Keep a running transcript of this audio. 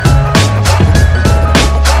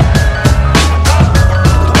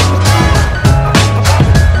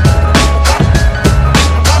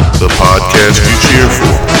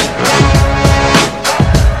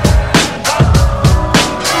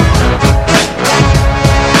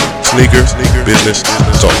Sneaker Business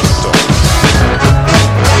Talk.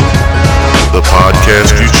 The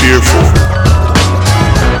podcast you cheer for.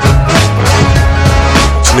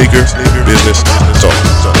 Sneaker Business Talk.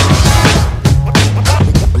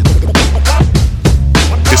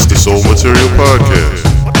 It's the Soul Material Podcast.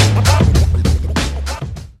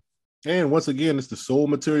 And once again, it's the Soul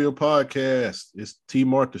Material Podcast. It's T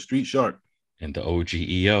Mark, the Street Shark. And the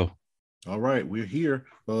OGEO. All right, we're here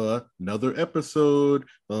for another episode.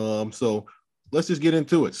 So let's just get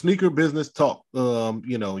into it. Sneaker Business Talk.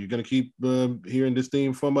 You're gonna keep hearing this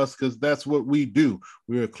theme from us because that's what we do.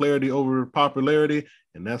 We're clarity over popularity,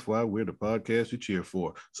 and that's why we're the podcast you cheer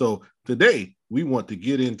for. So today we want to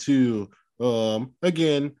get into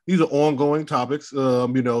again, these are ongoing topics. So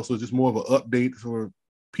just more of an update for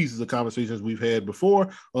pieces of conversations we've had before.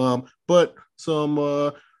 But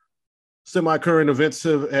some semi-current events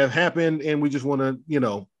have happened, and we just want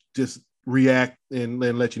to, just react and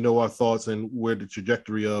let you know our thoughts and where the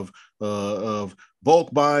trajectory of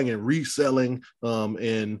bulk buying and reselling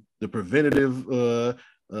and the preventative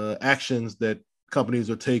actions that companies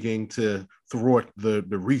are taking to thwart the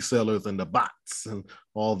resellers and the bots and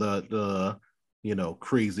all that,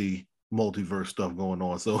 crazy multiverse stuff going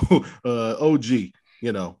on. So, OG,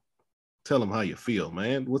 tell them how you feel,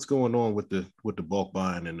 man. What's going on with the bulk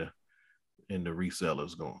buying and the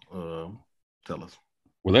resellers going? Tell us.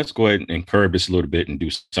 Well, let's go ahead and curb this a little bit and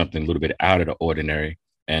do something a little bit out of the ordinary.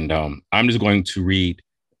 And I'm just going to read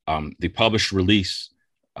the published release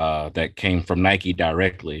that came from Nike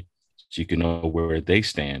directly, so you can know where they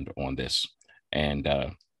stand on this. And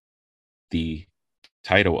the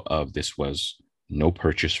title of this was "No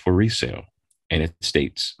Purchase for Resale," and it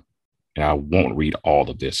states, and I won't read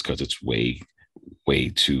all of this because it's way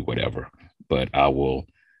too whatever, but I will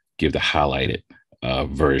give the highlighted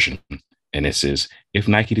version. And it says, if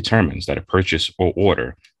Nike determines that a purchase or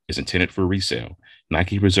order is intended for resale,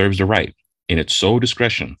 Nike reserves the right, in its sole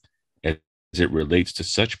discretion, as it relates to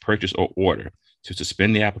such purchase or order, to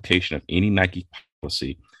suspend the application of any Nike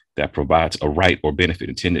policy that provides a right or benefit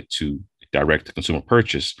intended to direct the consumer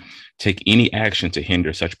purchase, take any action to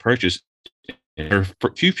hinder such purchase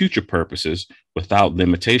for future purposes without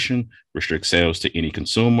limitation, restrict sales to any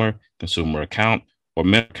consumer account, or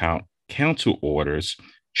member account, cancel orders,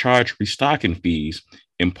 charge restocking fees,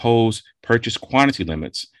 impose purchase quantity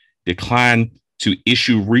limits, decline to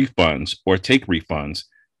issue refunds or take refunds,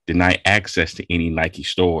 deny access to any Nike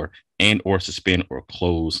store, and or suspend or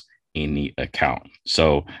close any account.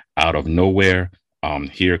 So out of nowhere,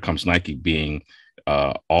 here comes Nike being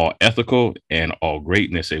all ethical and all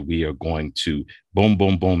greatness, and we are going to boom,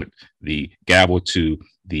 boom, boom, the gavel to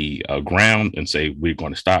the ground and say, we're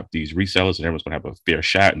going to stop these resellers and everyone's going to have a fair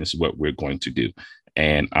shot. And this is what we're going to do.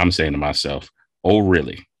 And I'm saying to myself, oh,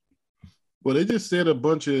 really? Well, they just said a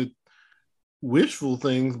bunch of wishful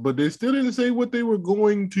things, but they still didn't say what they were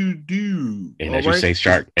going to do. And as you say,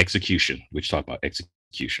 Shark, execution, which talk about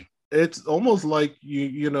execution. It's almost like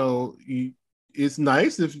it's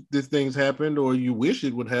nice if these things happened or you wish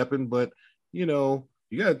it would happen, but you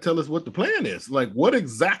got to tell us what the plan is. Like, what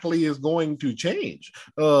exactly is going to change?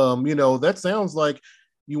 That sounds like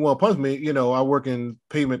you want to punish me. I work in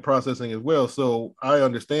payment processing as well, so I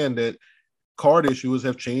understand that card issuers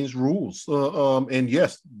have changed rules. And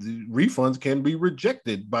yes, the refunds can be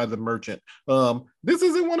rejected by the merchant. This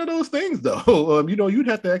isn't one of those things, though. You'd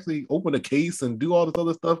have to actually open a case and do all this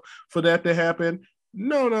other stuff for that to happen.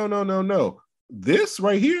 No. This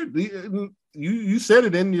right here, you said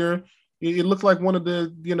it in your. It looks like one of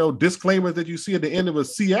the, disclaimers that you see at the end of a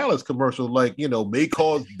Cialis commercial, like, may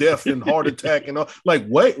cause death and heart attack and all. Like,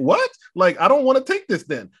 wait, what? Like, I don't want to take this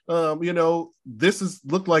then. This is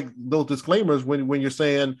look like those disclaimers when you're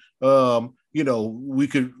saying, we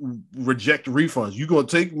could reject refunds. You're going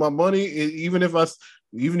to take my money, even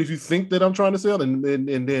if you think that I'm trying to sell and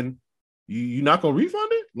then you're not going to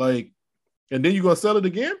refund it? Like, and then you're going to sell it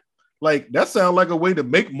again? Like, that sounds like a way to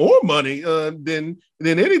make more money than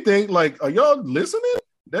anything. Like, are y'all listening?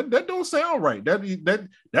 That don't sound right.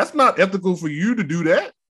 That's not ethical for you to do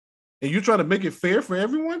that. And you're trying to make it fair for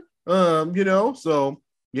everyone. So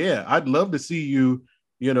yeah, I'd love to see you,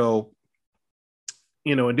 and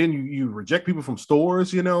then you reject people from stores,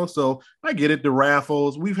 So I get it. The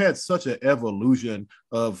raffles, we've had such an evolution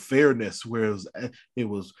of fairness, where it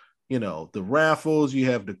was the raffles, you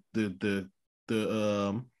have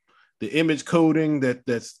the image coding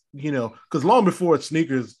that's because long before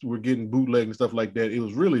sneakers were getting bootleg and stuff like that, it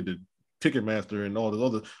was really Ticketmaster and all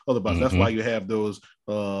the other bots. That's why you have those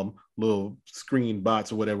little screen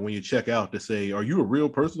bots or whatever when you check out to say, are you a real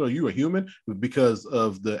person? Are you a human? Because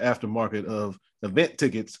of the aftermarket of event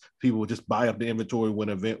tickets, people would just buy up the inventory when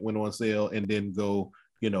an event went on sale and then go,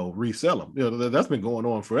 resell them. That's been going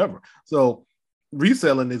on forever. So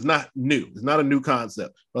reselling is not new. It's not a new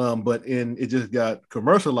concept. But it just got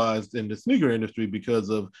commercialized in the sneaker industry because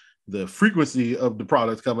of the frequency of the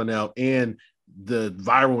products coming out and the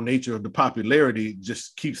viral nature of the popularity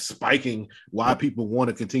just keeps spiking why people want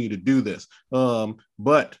to continue to do this.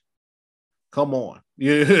 But come on,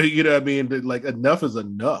 you know what I mean? Like enough is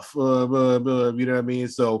enough. You know what I mean?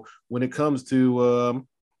 So when it comes to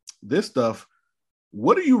this stuff,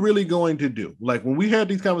 what are you really going to do? Like when we had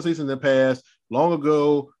these conversations in the past, long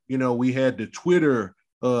ago, we had the Twitter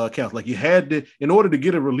accounts. Like you had to, in order to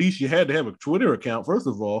get a release, you had to have a Twitter account, first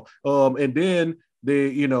of all. And then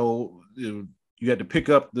you had to pick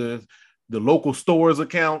up the local store's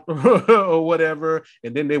account or whatever,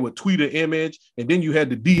 and then they would tweet an image, and then you had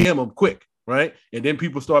to DM them quick, right? And then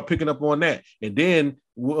people start picking up on that, and then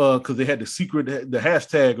because they had the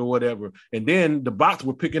hashtag or whatever, and then the bots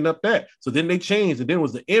were picking up that. So then they changed, and then it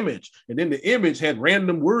was the image, and then the image had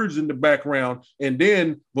random words in the background,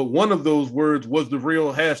 but one of those words was the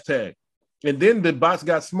real hashtag. And then the bots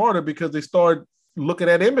got smarter because they started looking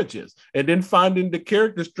at images and then finding the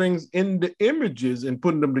character strings in the images and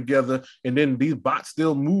putting them together. And then these bots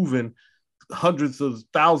still moving hundreds of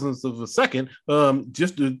thousands of a second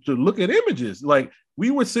just to look at images. Like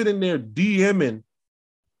we were sitting there DMing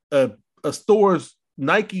a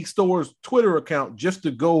Nike store's Twitter account just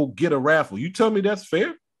to go get a raffle. You tell me that's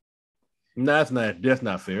fair? No, that's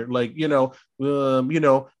not fair. Like,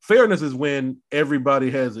 fairness is when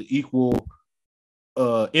everybody has an equal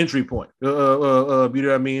entry point. You know what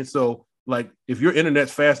I mean? So like if your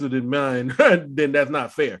internet's faster than mine, then that's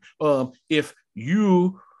not fair. If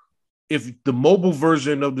the mobile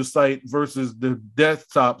version of the site versus the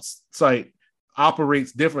desktop site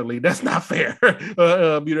operates differently, that's not fair. You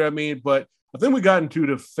know what I mean? But I think we got into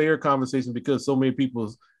the fair conversation because so many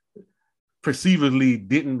people perceivably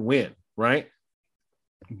didn't win, right?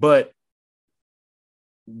 But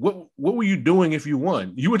what were you doing if you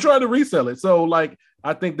won? You were trying to resell it. So like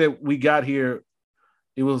I think that we got here,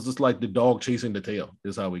 it was just like the dog chasing the tail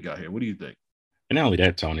is how we got here. What do you think? And not only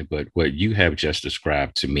that, Tony, but what you have just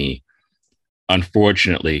described to me,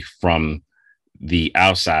 unfortunately, from the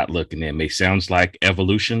outside looking in, may sounds like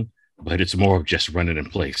evolution, but it's more of just running in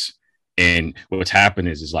place. And what's happened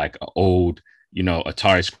is like an old,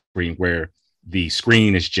 Atari screen where the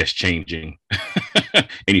screen is just changing and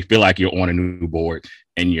you feel like you're on a new board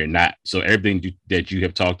and you're not. So everything that you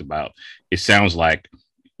have talked about, it sounds like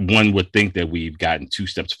one would think that we've gotten two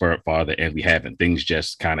steps farther and we haven't. Things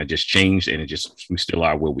just kind of just changed and we still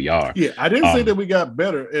are where we are. Yeah, I didn't say that we got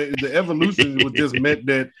better. The evolution was just meant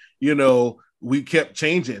that, we kept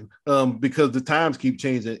changing because the times keep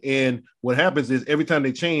changing. And what happens is every time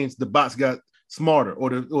they change, the bots got smarter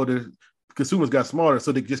or the consumers got smarter.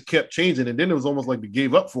 So they just kept changing. And then it was almost like they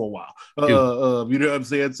gave up for a while. You know what I'm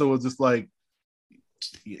saying? So it's just like,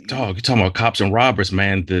 dog, you're talking about cops and robbers,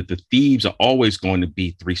 man. The thieves are always going to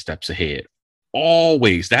be 3 steps ahead.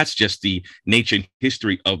 Always. That's just the nature and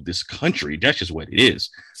history of this country. That's just what it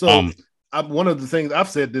is. So one of the things I've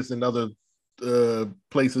said this in other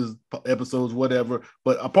places, episodes, whatever,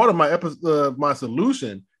 but a part of my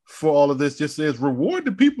solution for all of this just says reward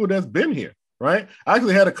the people that's been here. Right. I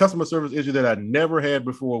actually had a customer service issue that I never had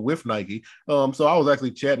before with Nike. So I was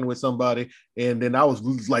actually chatting with somebody and then I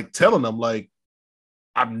was like telling them like,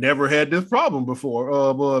 I've never had this problem before.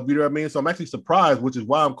 You know what I mean? So I'm actually surprised, which is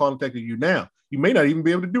why I'm contacting you now. You may not even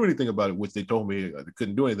be able to do anything about it, which they told me I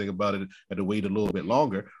couldn't do anything about it. I had to wait a little bit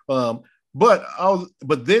longer. But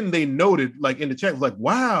then they noted like in the chat was like,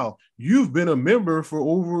 wow, you've been a member for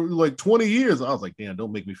over like 20 years. I was like, damn,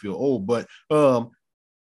 don't make me feel old. But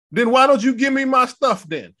then why don't you give me my stuff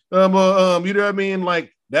then? You know what I mean?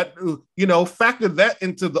 Like that, factor that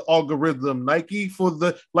into the algorithm, Nike, for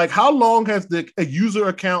how long has a user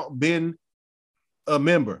account been a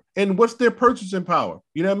member and what's their purchasing power?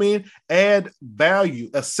 You know what I mean? Add value,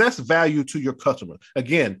 assess value to your customer.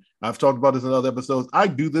 Again, I've talked about this in other episodes. I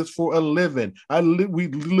do this for a living. We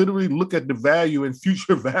literally look at the value and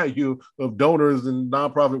future value of donors in the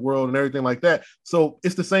nonprofit world and everything like that. So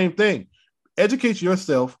it's the same thing. Educate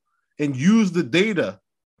yourself and use the data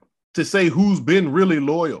to say who's been really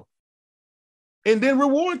loyal and then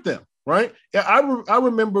reward them, right? I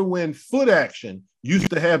remember when Foot Action used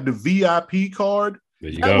to have the VIP card.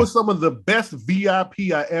 That was some of the best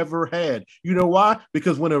VIP I ever had. You know why?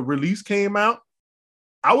 Because when a release came out,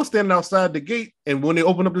 I was standing outside the gate, and when they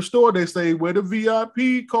open up the store, they say, we're the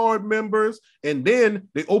VIP card members. And then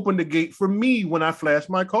they open the gate for me when I flash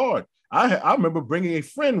my card. I remember bringing a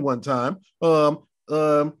friend one time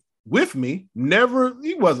with me.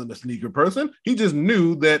 He wasn't a sneaker person. He just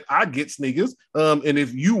knew that I get sneakers. And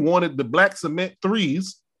if you wanted the black cement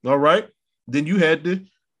 3s, all right, then you had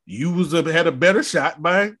a better shot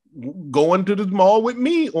by going to the mall with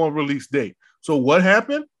me on release day. So what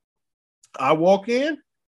happened? I walk in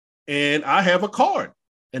and I have a card,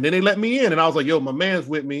 and then they let me in, and I was like, yo, my man's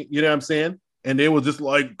with me. You know what I'm saying? And they were just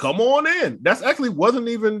like, come on in. That's actually wasn't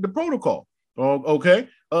even the protocol. Okay.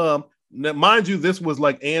 Now, mind you, this was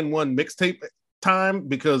like AND1 mixtape time,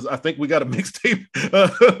 because I think we got a mixtape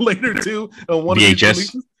later too. One VHS. Of these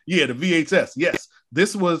releases. Yeah, the VHS. Yes.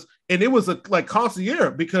 This was, and it was a like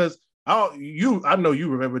concierge, because I know you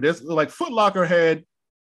remember this. Like Foot Locker had,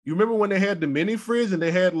 you remember when they had the mini fridge and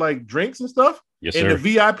they had like drinks and stuff? Yes, and sir.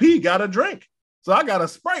 the VIP got a drink. So I got a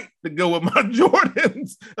Sprite to go with my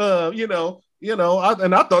Jordans. I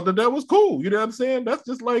thought that was cool. You know what I'm saying? That's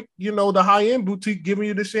just like, the high-end boutique giving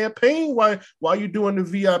you the champagne while you're doing the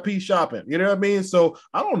VIP shopping. You know what I mean? So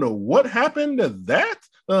I don't know what happened to that.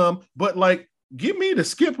 But like, give me the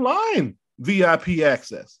skip line VIP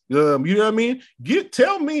access. You know what I mean?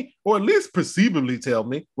 Tell me, or at least perceivably tell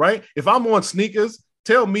me, right? If I'm on sneakers,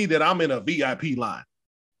 tell me that I'm in a VIP line.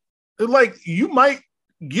 Like, you might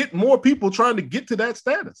get more people trying to get to that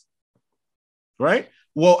status, right?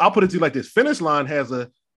 Well, I'll put it to you like this. Finish Line has a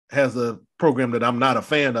program that I'm not a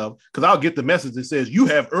fan of, because I'll get the message that says you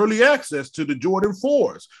have early access to the Jordan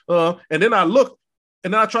 4s. And then I look,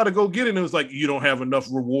 and then I try to go get it, and it was like, you don't have enough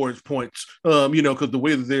rewards points, because the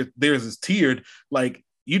way that theirs is tiered, like,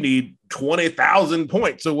 you need 20,000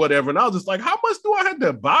 points or whatever. And I was just like, how much do I have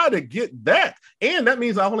to buy to get that? And that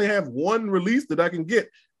means I only have one release that I can get.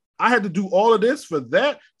 I had to do all of this for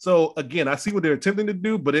that. So again, I see what they're attempting to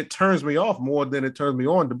do, but it turns me off more than it turns me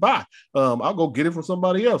on to buy. I'll go get it from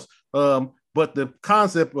somebody else. But the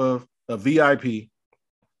concept of a VIP,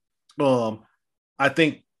 I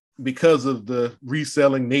think because of the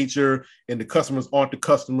reselling nature, and the customers aren't the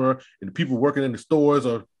customer, and the people working in the stores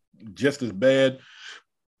are just as bad,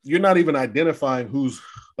 you're not even identifying who's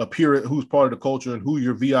part of the culture and who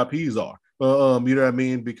your VIPs are. You know what I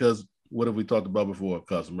mean? Because what have we talked about before?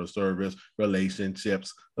 Customer service,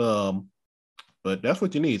 relationships. But that's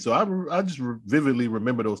what you need. So I just vividly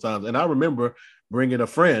remember those times. And I remember bringing a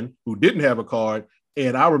friend who didn't have a card.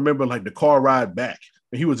 And I remember like the car ride back,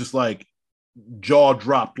 and he was just like jaw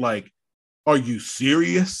dropped, like, are you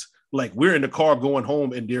serious? Like, we're in the car going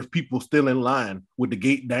home and there's people still in line with the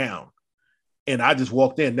gate down. And I just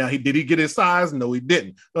walked in. Now, did he get his size? No, he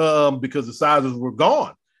didn't, because the sizes were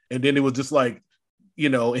gone. And then it was just like,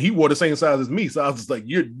 and he wore the same size as me. So I was just like,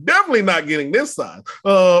 you're definitely not getting this size.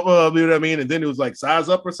 You know what I mean? And then it was like, size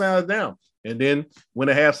up or size down. And then when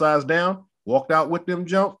a half size down, walked out with them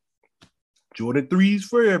jump, Jordan 3s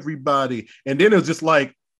for everybody. And then it was just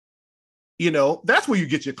like, that's where you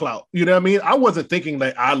get your clout. You know what I mean? I wasn't thinking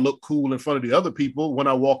that I look cool in front of the other people when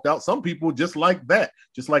I walked out. Some people just like that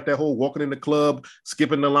whole walking in the club,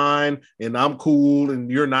 skipping the line, and I'm cool and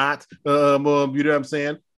you're not. You know what I'm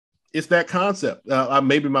saying? It's that concept.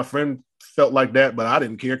 Maybe my friend felt like that, but I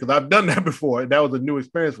didn't care because I've done that before. And that was a new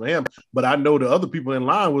experience for him. But I know the other people in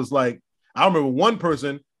line was like, I remember one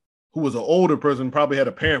person who was an older person, probably had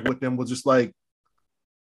a parent with them, was just like,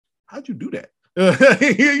 how'd you do that?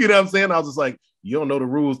 You know what I'm saying? I was just like, you don't know the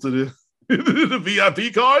rules to the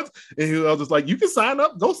VIP cards? And I was just like, you can sign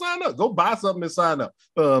up, go buy something and sign up.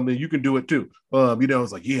 And you can do it too. I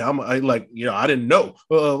was like, yeah, I didn't know,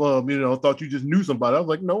 thought you just knew somebody. I was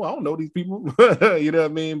like, no, I don't know these people. You know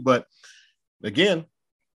what I mean? But again,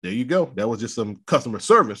 there you go. That was just some customer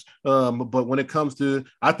service. But when it comes to,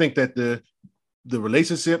 I think that the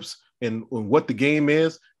relationships and what the game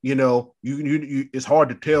is, you it's hard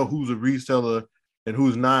to tell who's a reseller and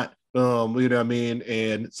who's not. You know what I mean?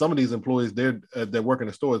 And some of these employees, they work in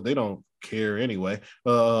the stores, they don't care anyway.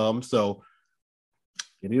 So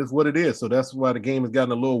it is what it is. So that's why the game has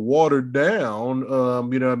gotten a little watered down.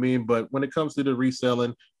 You know what I mean? But when it comes to the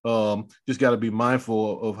reselling, just got to be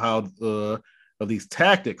mindful of how of these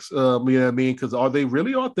tactics. You know what I mean? Because are they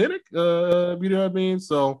really authentic? You know what I mean?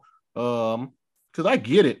 So because I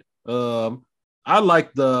get it. I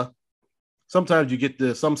like sometimes you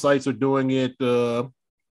get some sites are doing it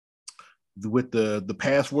with the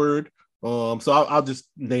password. So I'll just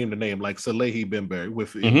name the name, like Salehi Bembury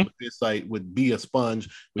with his site would Be a Sponge,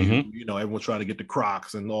 where everyone's trying to get the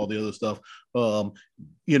Crocs and all the other stuff.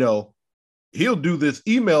 He'll do this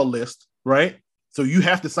email list, right? So you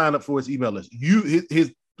have to sign up for his email list.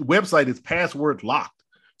 His website is password locked.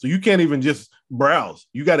 So you can't even just browse.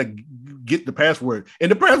 You got to get the password, and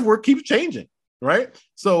the password keeps changing, right?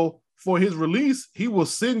 So for his release, he will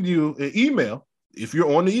send you an email if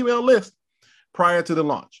you're on the email list prior to the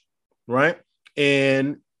launch, right?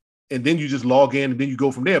 And then you just log in and then you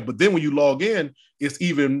go from there. But then when you log in, it's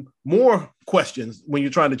even more questions when you're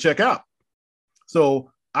trying to check out. So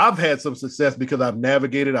I've had some success because I've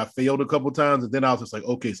navigated. I failed a couple of times, and then I was just like,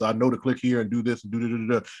 okay, so I know to click here and do this and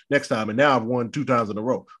do next time. And now I've won 2 times in a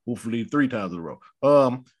row, hopefully 3 times in a row.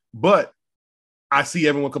 But I see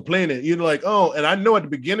everyone complaining, like, oh, and I know at the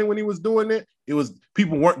beginning when he was doing it, it was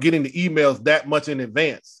people weren't getting the emails that much in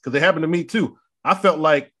advance, because it happened to me too. I felt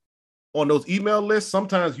like on those email lists,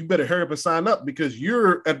 sometimes you better hurry up and sign up because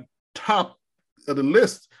you're at top of the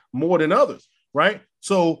list more than others, right?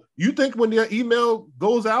 So you think when your email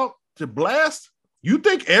goes out to blast, you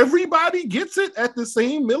think everybody gets it at the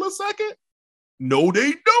same millisecond? No,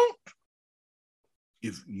 they don't.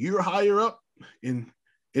 If you're higher up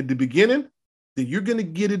at the beginning, then you're going to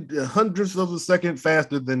get it hundredths of a second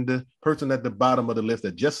faster than the person at the bottom of the list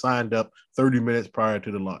that just signed up 30 minutes prior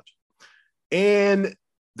to the launch. And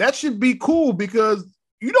that should be cool, because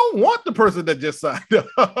you don't want the person that just signed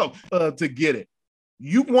up to get it.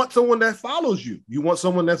 You want someone that follows you. You want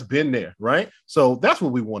someone that's been there, right? So that's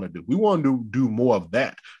what we want to do. We want to do more of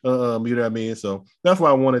that. You know what I mean? So that's why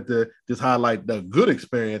I wanted to just highlight the good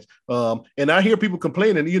experience. And I hear people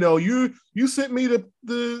complaining, you sent me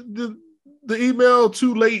the email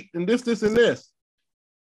too late and this, and this.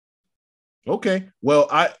 Okay. Well,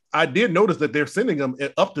 I did notice that they're sending them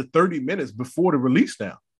up to 30 minutes before the release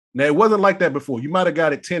now. Now, it wasn't like that before. You might have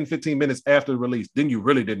got it 10, 15 minutes after the release. Then you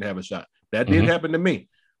really didn't have a shot. That did happen to me.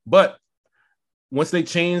 But once they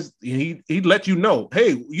changed, he'd let you know,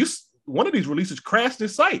 hey, one of these releases crashed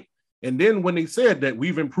his site. And then when they said that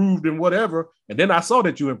we've improved and whatever, and then I saw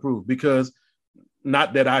that you improved, because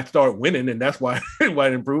not that I start winning and that's why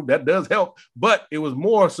it improved. That does help. But it was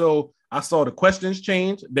more so I saw the questions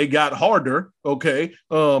change. They got harder. Okay.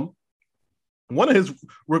 One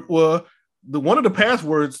of the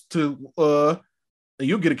passwords to and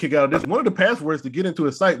you'll get a kick out of this. One of the passwords to get into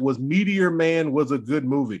a site was Meteor Man was a good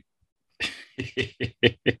movie.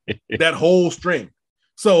 That whole string.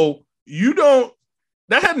 So that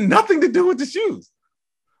had nothing to do with the shoes.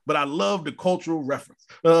 But I love the cultural reference.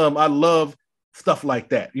 I love stuff like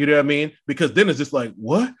that. You know what I mean? Because then it's just like,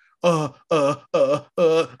 what? Oh, now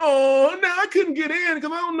I couldn't get in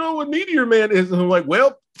because I don't know what Meteor Man is. And I'm like,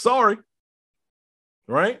 well, sorry.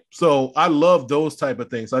 Right. So I love those type of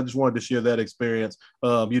things. I just wanted to share that experience,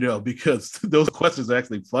 because those questions are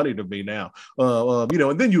actually funny to me now.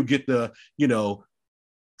 And then you get the,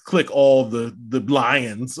 click all the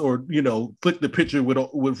lions or, click the picture with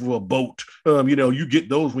a boat. You get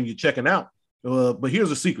those when you're checking out. But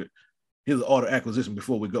here's a secret. Here's an auto acquisition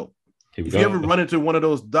before we go. If you ever run into one of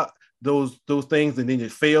those things and then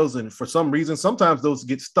it fails, and for some reason, sometimes those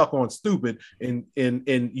get stuck on stupid and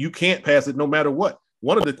you can't pass it no matter what.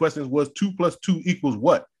 One of the questions was 2 + 2 =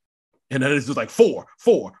 what? And then it's just like 4,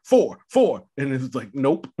 4, 4, 4. And it's like,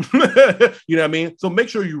 nope. You know what I mean? So make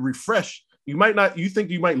sure you refresh. You think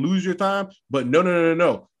you might lose your time, but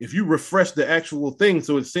no. If you refresh the actual thing,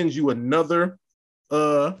 so it sends you another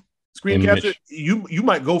screen image capture, you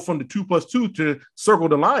might go from the 2 + 2 to circle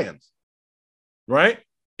the lions, right?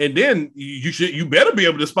 And then you better be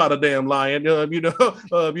able to spot a damn lion, you know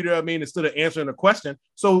what I mean, instead of answering a question.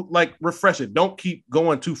 So like refresh it. Don't keep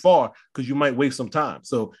going too far because you might waste some time.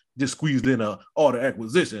 So just squeeze in a auto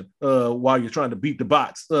acquisition while you're trying to beat the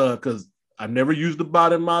bots. Because I've never used a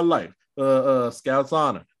bot in my life. Scouts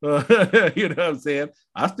honor. You know what I'm saying?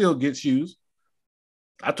 I still get shoes.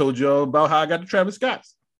 I told you all about how I got the Travis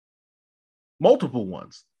Scotts. Multiple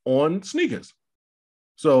ones on sneakers.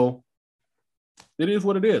 So it is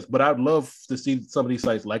what it is, but I'd love to see some of these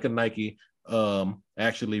sites like a Nike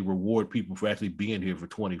actually reward people for actually being here for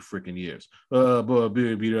 20 freaking years. But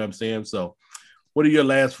you know what I'm saying? So what are your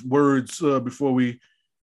last words before we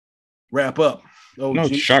wrap up? No,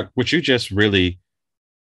 Shark, what you just really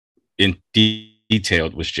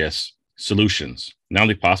detailed was just solutions, not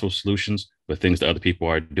only possible solutions, but things that other people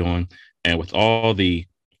are doing. And with all the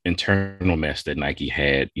internal mess that Nike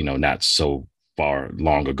had, not so far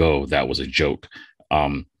long ago, that was a joke.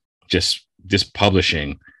 Just this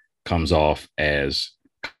publishing comes off as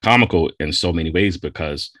comical in so many ways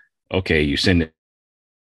because, okay, you send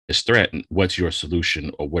this threat, and what's your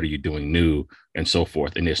solution or what are you doing new and so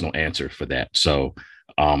forth? And there's no answer for that. So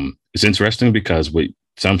it's interesting because with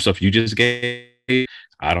some stuff you just gave,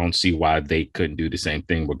 I don't see why they couldn't do the same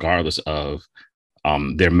thing regardless of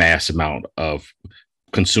their mass amount of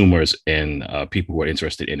consumers and people who are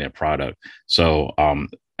interested in their product. So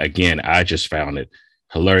again, I just found it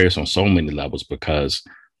hilarious on so many levels because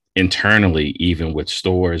internally, even with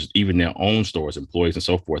stores, even their own stores, employees and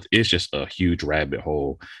so forth, it's just a huge rabbit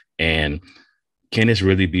hole. And can this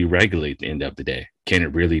really be regulated at the end of the day? Can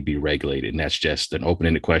it really be regulated? And that's just an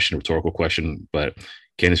open-ended question, rhetorical question, but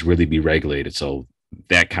can this really be regulated? So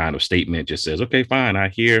that kind of statement just says, okay, fine. I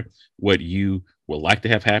hear what you would like to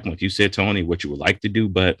have happen. Like you said, Tony, what you would like to do,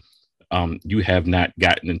 but you have not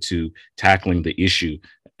gotten into tackling the issue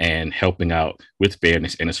and helping out with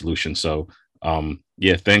fairness and a solution. So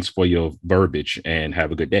yeah, thanks for your verbiage and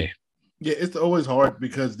have a good day. Yeah, it's always hard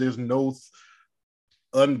because there's no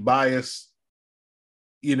unbiased,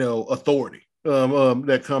 authority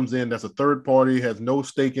that comes in. That's a third party, has no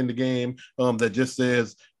stake in the game. That just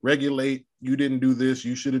says regulate. You didn't do this.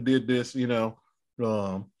 You should have did this.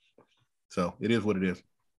 So it is what it is.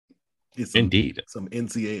 It's Indeed some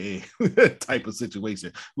NCAA type of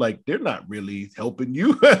situation. Like they're not really helping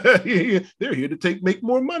you. They're here to make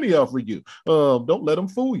more money off of you. Don't let them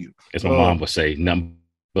fool you. As my mom would say, nothing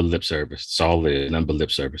but lip service. It's all it is, nothing but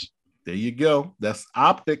lip service. There you go. That's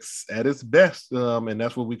optics at its best. And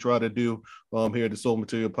that's what we try to do here at the Soul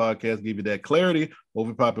Material Podcast, give you that clarity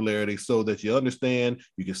over popularity so that you understand,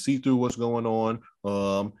 you can see through what's going on.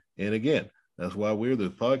 And again, that's why we're the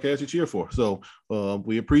podcast you cheer for. So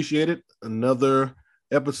we appreciate it. Another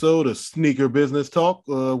episode of Sneaker Business Talk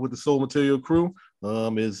with the Soul Material crew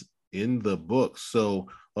is in the books. So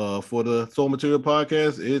for the Soul Material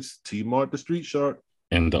Podcast, it's T-Mart the Street Shark.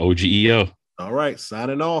 And the OGEO. All right,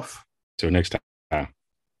 signing off. Till next time.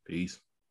 Peace.